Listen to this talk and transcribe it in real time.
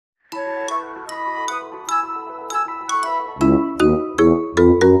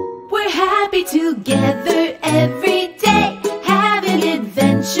free together every day, having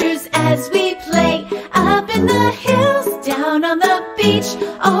adventures as we play. Up in the hills, down on the beach,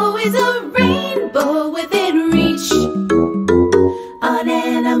 always a rainbow within reach. On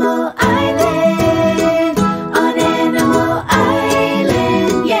Animal Island, on Animal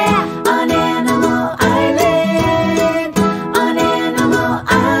Island, yeah. On Animal Island, on Animal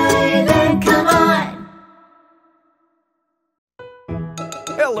Island, come on.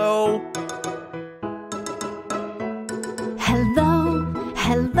 Hello. Hello,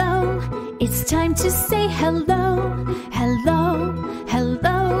 hello, it's time to say hello. Hello,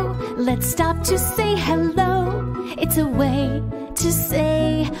 hello, let's stop to say hello. It's a way to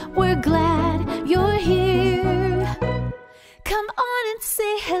say we're glad you're here. Come on and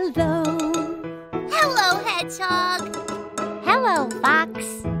say hello. Hello, Hedgehog. Hello, Fox.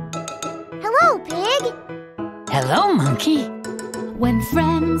 Hello, Pig. Hello, Monkey. When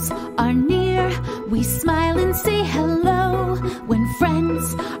friends are near, we smile and say hello. When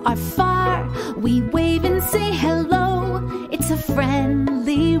friends are far, we wave and say hello. It's a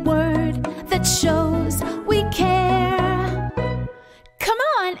friendly word that shows we care. Come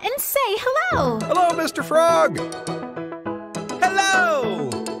on and say hello. Hello, Mr. Frog. Hello.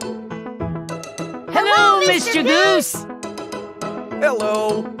 Hello, Mr. Goose.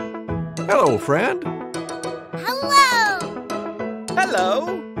 Hello. Hello, friend. Hello.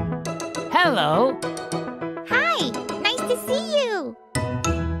 Hello. Hello. Hi, nice to see you.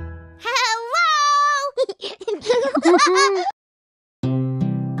 Hello.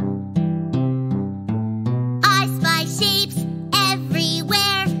 I spy shapes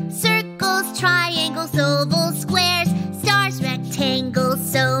everywhere. Circles, triangles, ovals, squares, stars, rectangles,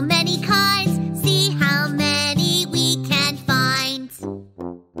 so many kinds. See how many we can find.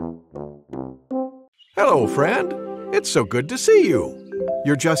 Hello, friend. It's so good to see you.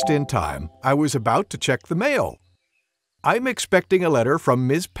 You're just in time. I was about to check the mail. I'm expecting a letter from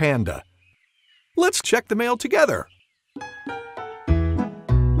Ms. Panda. Let's check the mail together.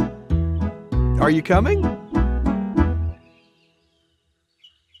 Are you coming?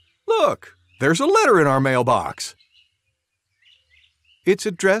 Look, there's a letter in our mailbox. It's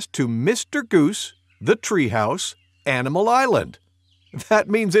addressed to Mr. Goose, the Treehouse, Animal Island. That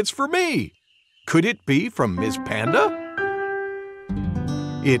means it's for me. Could it be from Ms. Panda?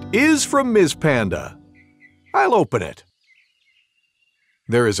 It is from Ms. Panda. I'll open it.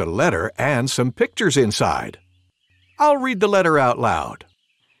 There is a letter and some pictures inside. I'll read the letter out loud.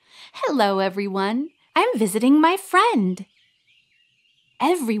 Hello, everyone. I'm visiting my friend.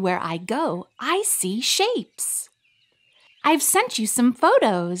 Everywhere I go, I see shapes. I've sent you some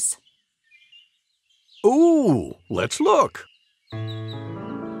photos. Ooh, let's look.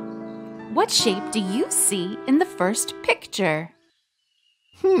 What shape do you see in the first picture?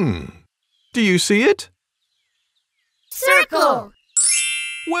 Do you see it? Circle.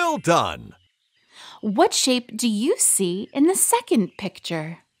 Well done. What shape do you see in the second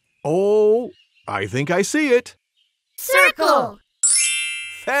picture? Oh, I think I see it. Circle.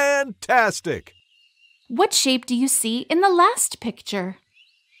 Fantastic. What shape do you see in the last picture?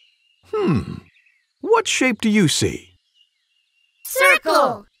 What shape do you see?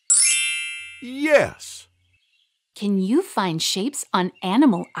 Circle. Yes. Can you find shapes on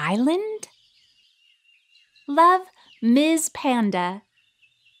Animal Island? Love, Ms. Panda.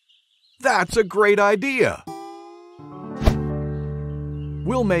 That's a great idea.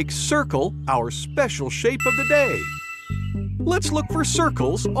 We'll make circle our special shape of the day. Let's look for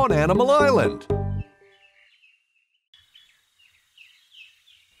circles on Animal Island.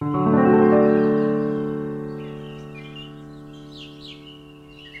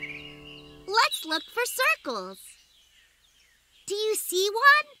 Let's look for circles. Do you see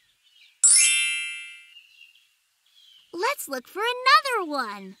one? Let's look for another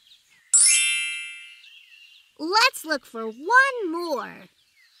one. Let's look for one more.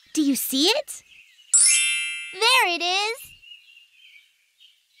 Do you see it? There it is.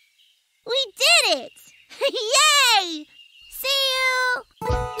 We did it! Yay! See you!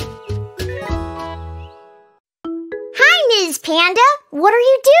 Hi, Ms. Panda. What are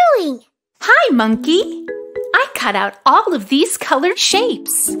you doing? Hi, Monkey. I cut out all of these colored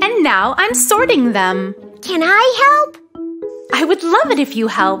shapes, and now I'm sorting them. Can I help? I would love it if you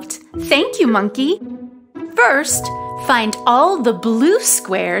helped. Thank you, Monkey. First, find all the blue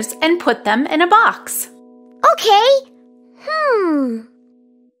squares and put them in a box. Okay.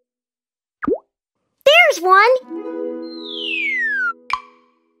 There's one.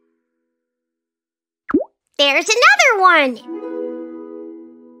 There's another one.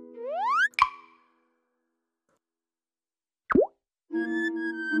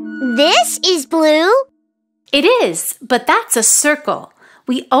 This is blue. It is, but that's a circle.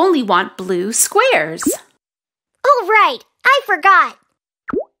 We only want blue squares. Oh, right. I forgot.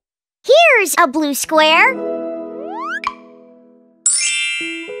 Here's a blue square.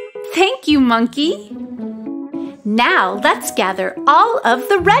 Thank you, Monkey. Now let's gather all of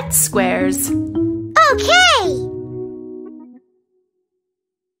the red squares. Okay.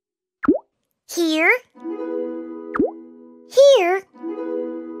 Here. Here.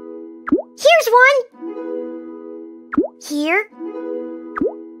 Here's one. Here.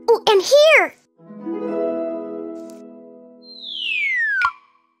 Oh, and here.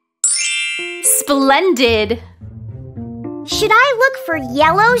 Splendid! Should I look for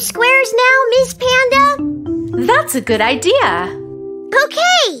yellow squares now, Miss Panda? That's a good idea.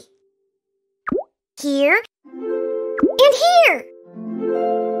 Okay. Here. And here.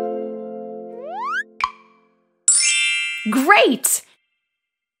 Great!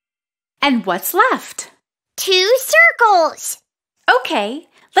 And what's left? 2 circles. Okay,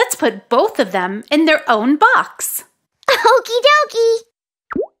 let's put both of them in their own box. Okie dokie.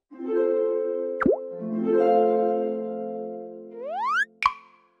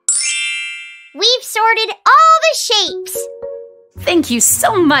 We've sorted all the shapes. Thank you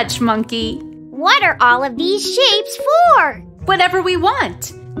so much, Monkey. What are all of these shapes for? Whatever we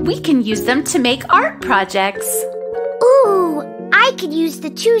want. We can use them to make art projects. Ooh, I could use the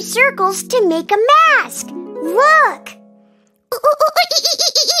 2 circles to make a mask. Look!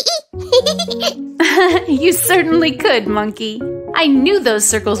 You certainly could, Monkey. I knew those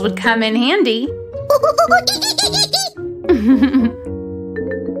circles would come in handy.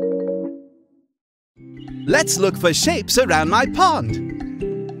 Let's look for shapes around my pond.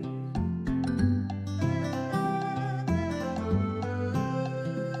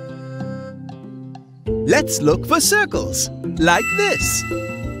 Let's look for circles, like this.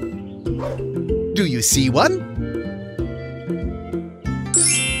 Do you see one?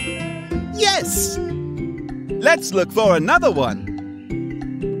 Yes! Let's look for another one.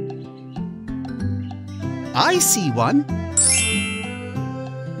 I see one.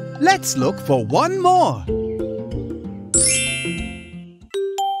 Let's look for one more.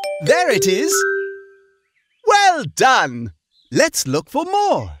 There it is. Well done. Let's look for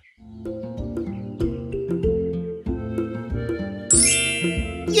more.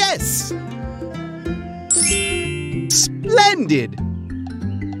 Yes. Splendid.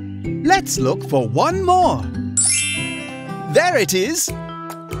 Let's look for one more. There it is.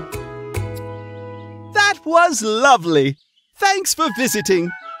 That was lovely. Thanks for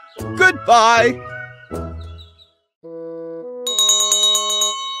visiting. Goodbye.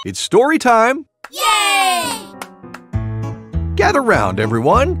 It's story time. Yay! Gather round,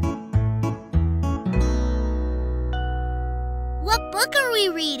 everyone. What book are we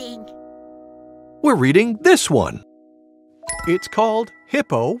reading? We're reading this one. It's called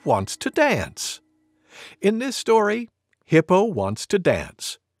Hippo Wants to Dance. In this story, Hippo wants to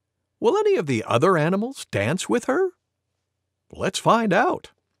dance. Will any of the other animals dance with her? Let's find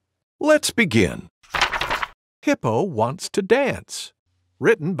out. Let's begin. Hippo Wants to Dance.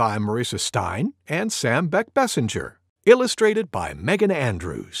 Written by Marissa Stein and Sam Beck-Bessinger. Illustrated by Megan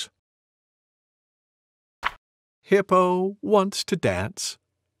Andrews. Hippo wants to dance.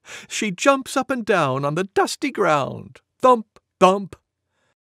 She jumps up and down on the dusty ground. Thump, thump.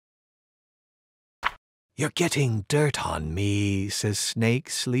 You're getting dirt on me, says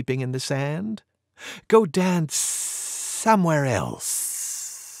Snake, sleeping in the sand. Go dance somewhere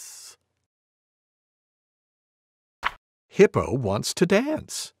else. Hippo wants to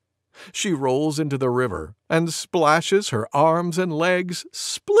dance. She rolls into the river and splashes her arms and legs,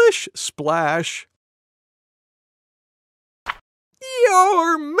 splish, splash.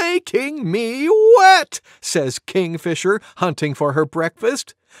 You're making me wet, says Kingfisher, hunting for her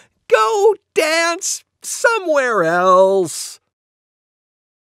breakfast. Go dance somewhere else.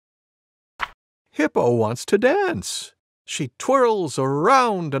 Hippo wants to dance. She twirls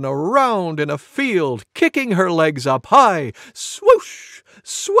around and around in a field, kicking her legs up high. Swoosh,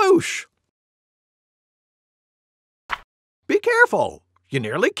 swoosh. Be careful. You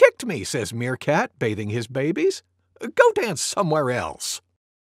nearly kicked me, says Meerkat, bathing his babies. Go dance somewhere else.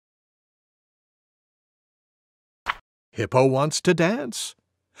 Hippo wants to dance.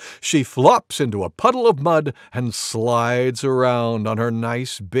 She flops into a puddle of mud and slides around on her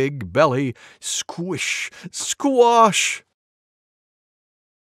nice big belly. Squish, squash.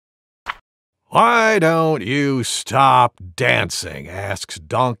 Why don't you stop dancing? Asks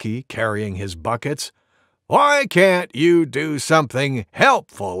Donkey, carrying his buckets. Why can't you do something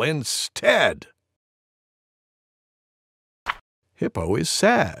helpful instead? Hippo is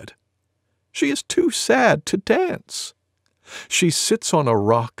sad. She is too sad to dance. She sits on a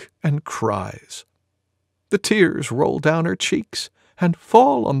rock and cries. The tears roll down her cheeks and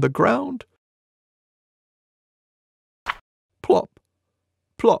fall on the ground. Plop,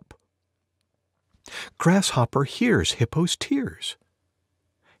 plop. Grasshopper hears Hippo's tears.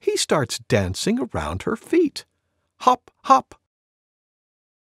 He starts dancing around her feet. Hop, hop.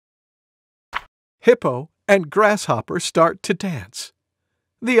 Hippo and Grasshopper start to dance.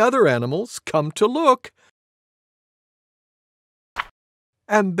 The other animals come to look.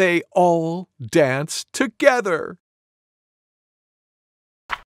 And they all dance together.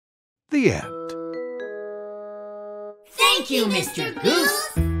 The end. Thank you, Mr. Goose.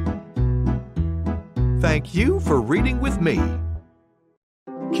 Thank you for reading with me.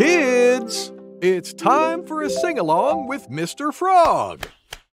 Kids, it's time for a sing-along with Mr. Frog.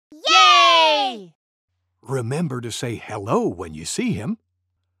 Yay! Remember to say hello when you see him.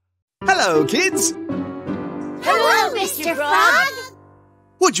 Hello, kids. Hello, Mr. Frog.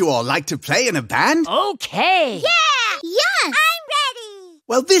 Would you all like to play in a band? Okay. Yeah! Yes! I'm ready!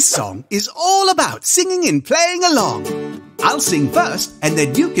 Well, this song is all about singing and playing along. I'll sing first, and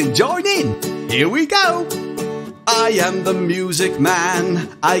then you can join in. Here we go. I am the music man.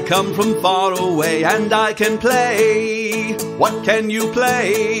 I come from far away, and I can play. What can you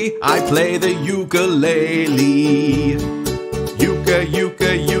play? I play the ukulele.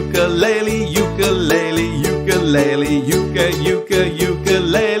 Ukulele, ukulele, ukulele,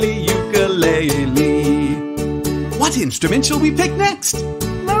 ukulele, ukulele. What instrument shall we pick next?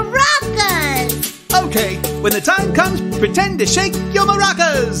 Maracas! Okay, when the time comes, pretend to shake your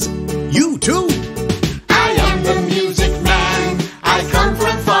maracas. You too. I am the music man. I come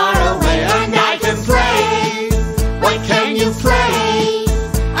from far away and I can play. What can you play?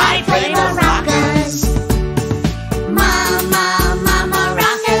 I play maracas. Mama, mama,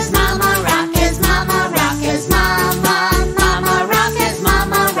 maracas, mama, maracas, mama, maracas, mama, mama, maracas,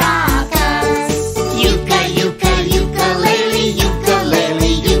 mama, maracas. Ukulele, ukulele,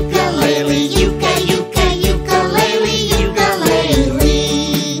 ukulele, ukulele, ukulele.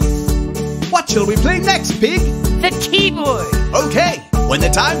 What shall we play next, Pig? The keyboard. Okay, when the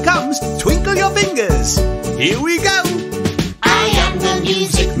time comes, twinkle your fingers. Here we go. I am the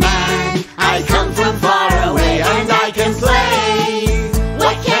music man. I come from far away and I can play.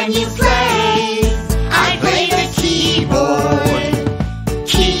 What can you play? I play the keyboard.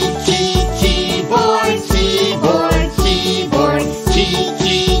 Keyboard, keyboard, keyboard,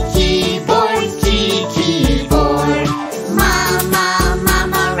 keyboard, keyboard. Mama, mama,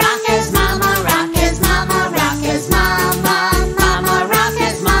 maracas, mama, maracas, mama, maracas, mama, mama,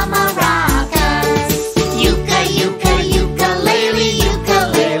 maracas, mama, maracas. Ukulele,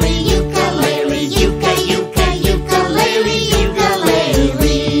 ukulele, ukulele, ukulele.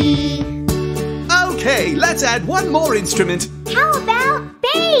 Okay, let's add one more instrument. How about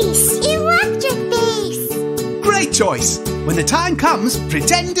bass? Electric bass. Great choice. When the time comes,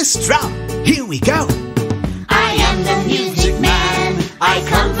 pretend to strum. Here we go. I am the music man. I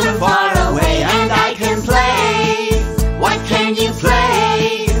come from far away and I can play. What can you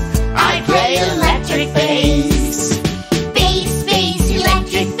play? I play electric bass. Bass, bass,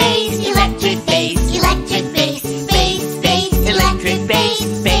 electric bass, electric bass, electric bass, bass, bass, electric bass,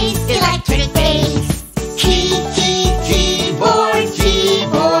 bass, electric bass. Keyboard,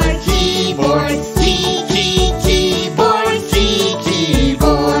 keyboard, keyboard, keyboard,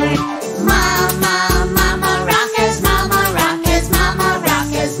 keyboard. Mama, mama, maracas, mama, maracas, mama,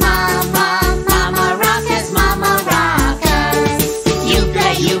 maracas, mama, mama, maracas, mama, maracas.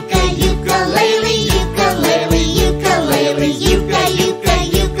 Ukulele, ukulele, ukulele,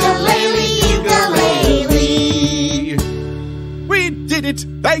 ukulele. We did it.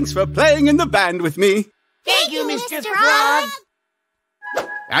 Thanks for playing in the band with me. Thank you, Mr. Frog.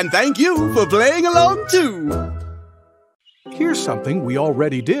 And thank you for playing along too. Here's something we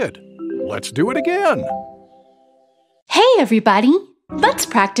already did. Let's do it again. Hey, everybody! Let's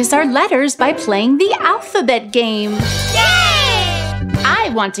practice our letters by playing the alphabet game. Yay! I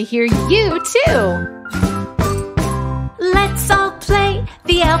want to hear you, too. Let's all play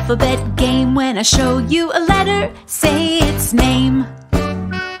the alphabet game. When I show you a letter, say its name.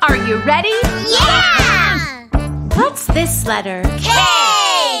 Are you ready? Yeah! What's this letter? K!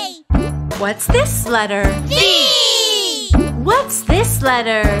 What's this letter? V! What's this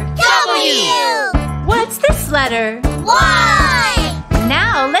letter? W! What's this letter? Y!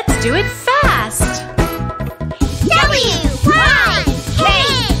 Now let's do it fast. W! Y! K!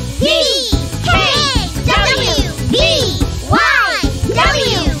 V! K! W! V! Y!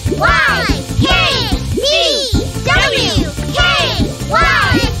 W! Y! K! V! W! K!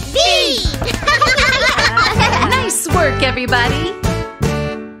 everybody.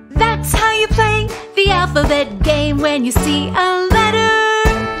 That's how you play the alphabet game. When you see a letter,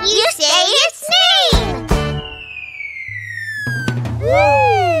 You say its name.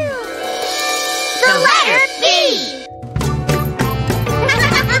 The letter B.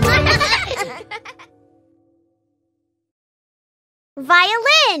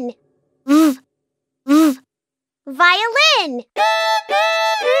 Violin. Violin.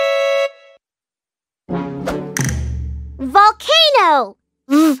 Volcano.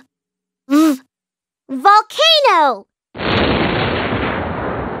 Volcano.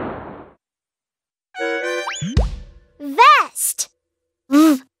 Vest.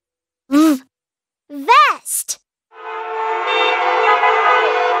 Vest.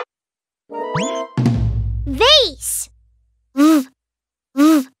 Vase.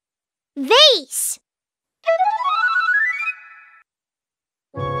 Vase.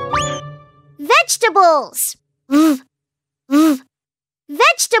 Vegetables.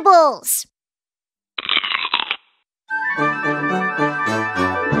 Vegetables.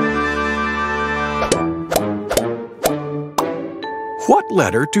 What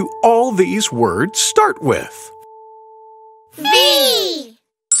letter do all these words start with? V.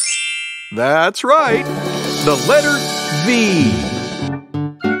 That's right. The letter V.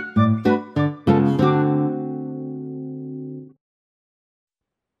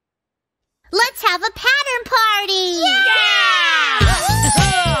 Let's have a pattern party.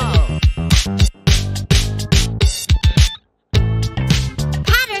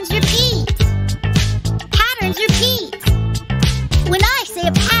 Patterns repeat. Patterns repeat. When I say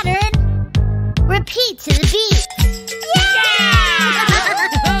a pattern, repeat to the beat.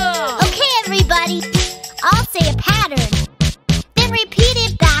 Okay, everybody. I'll say a pattern. Then repeat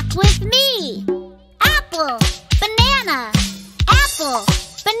it back with me. Apple, banana, apple,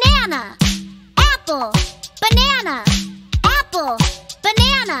 banana, apple, banana, apple,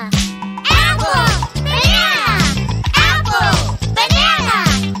 banana, apple, banana, apple, banana,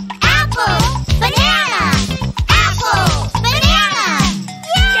 apple, banana, apple, banana.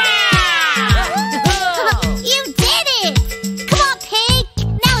 You did it! Come on, Pig.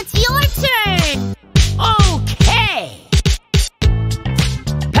 Now it's your turn. Okay.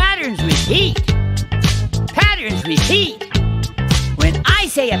 Patterns repeat. Patterns repeat. When I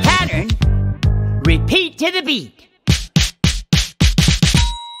say a pattern, repeat to the beat.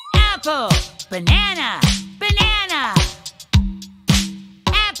 Apple, banana, banana.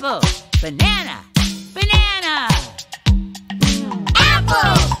 Apple, banana, banana.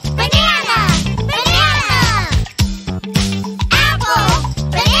 Apple, banana, banana. Apple,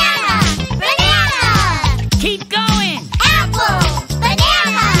 banana, banana. Keep going. Apple,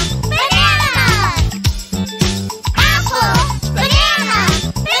 banana, banana. Apple, banana,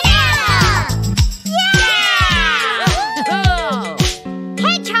 banana.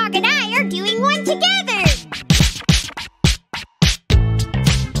 Hedgehog and I are doing one together.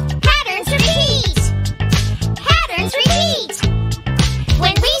 Patterns repeat. Patterns repeat.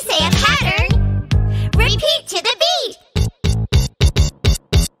 When we say a pattern, repeat to the beat.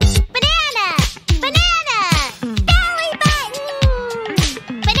 Banana, banana, belly button.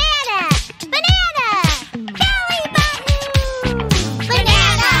 Banana, banana, belly button.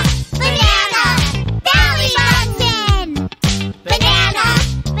 Banana, banana, belly button. Banana,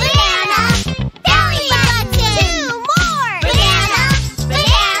 banana, belly button. Two more. Banana,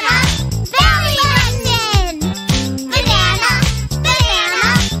 banana, belly button. Banana,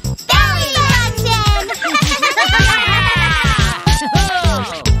 banana, belly button.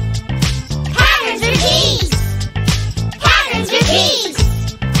 Patterns repeat. Patterns repeat.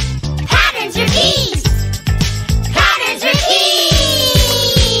 Patterns repeat. Patterns repeat.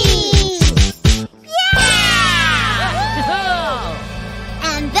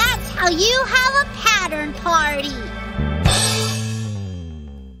 And that's how you have a pattern party.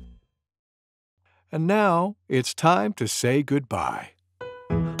 And now it's time to say goodbye.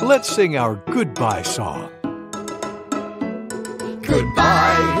 Let's sing our goodbye song.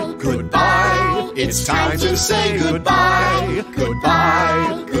 Goodbye, goodbye, it's time to say goodbye.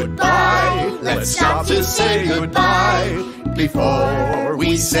 Goodbye, goodbye, let's stop to say goodbye before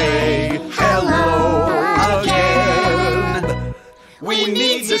we say hello again. We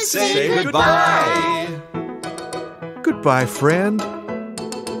need to say goodbye. Goodbye, friend.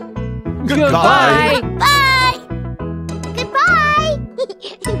 Goodbye. Bye. Goodbye.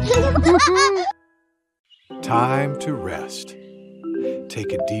 Time to rest.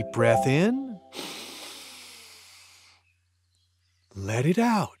 Take a deep breath in. Let it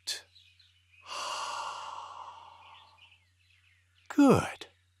out. Good.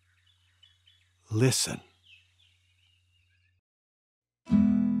 Listen.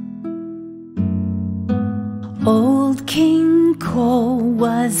 Old King Cole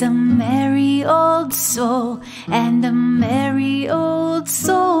was a merry old soul, and a merry old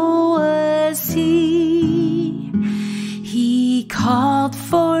soul was he. He called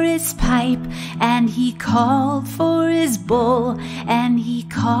for his pipe, and he called for his bowl, and he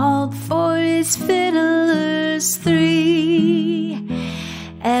called for his fiddlers three.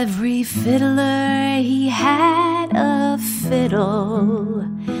 Every fiddler he had a fiddle,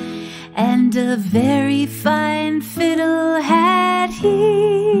 and a very fine fiddle had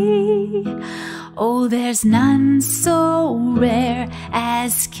he. Oh, there's none so rare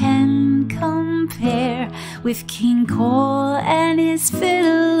as can compare with King Cole and his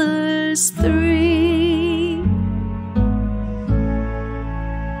fiddlers three.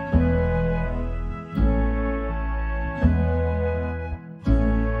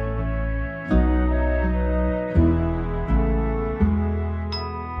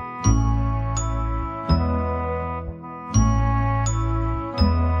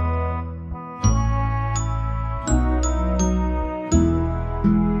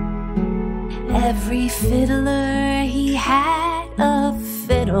 Every fiddler he had a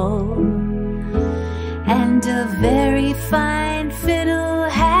fiddle, and a very fine fiddle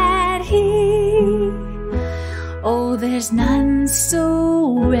had he. Oh, there's none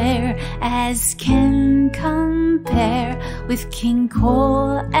so rare as can compare with King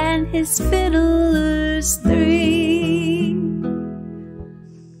Cole and his fiddlers three.